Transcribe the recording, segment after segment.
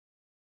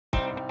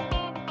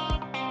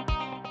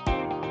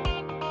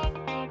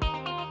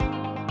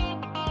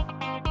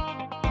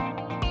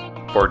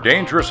For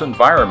dangerous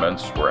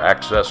environments where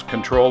access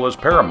control is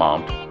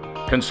paramount,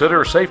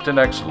 consider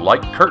Safetinex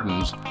light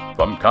curtains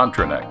from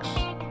Contrinex.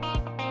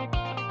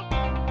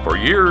 For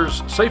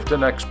years,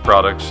 Safetinex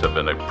products have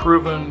been a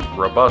proven,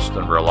 robust,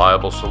 and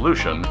reliable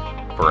solution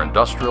for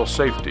industrial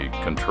safety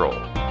control.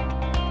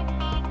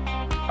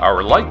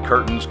 Our light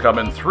curtains come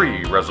in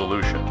 3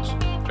 resolutions: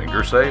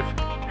 finger safe,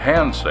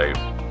 hand safe,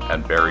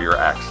 and barrier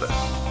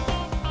access.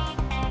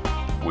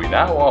 We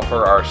now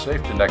offer our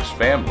Safetinex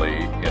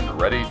family in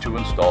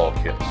ready-to-install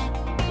kits.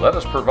 Let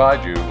us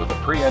provide you with a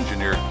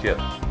pre-engineered kit,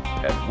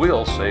 and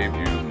we'll save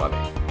you money.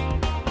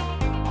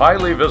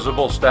 Highly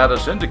visible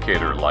status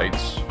indicator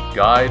lights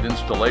guide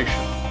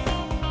installation.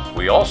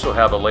 We also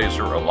have a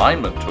laser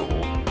alignment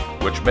tool,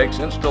 which makes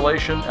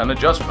installation and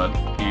adjustment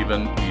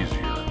even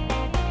easier.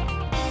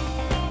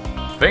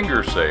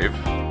 Finger safe,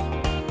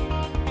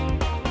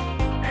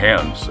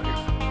 hand safe.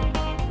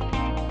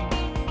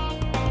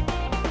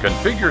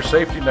 Configure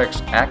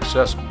Safetinex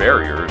access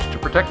barriers to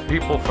protect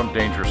people from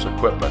dangerous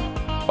equipment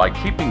by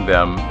keeping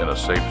them in a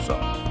safe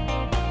zone.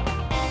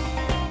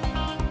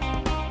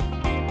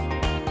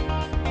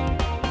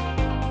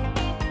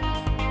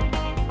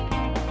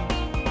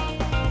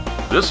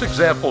 This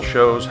example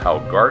shows how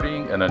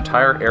guarding an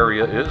entire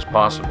area is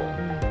possible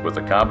with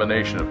a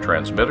combination of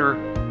transmitter,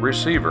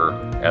 receiver,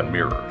 and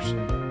mirrors.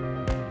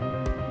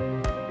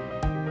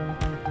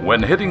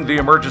 When hitting the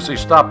emergency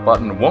stop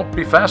button won't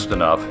be fast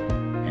enough,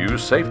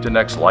 use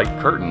Safetinex light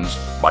curtains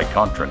by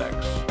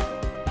Contrinex.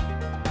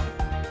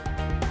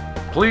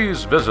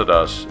 Please visit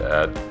us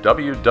at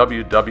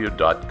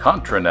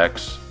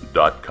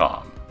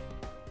www.contrinex.com.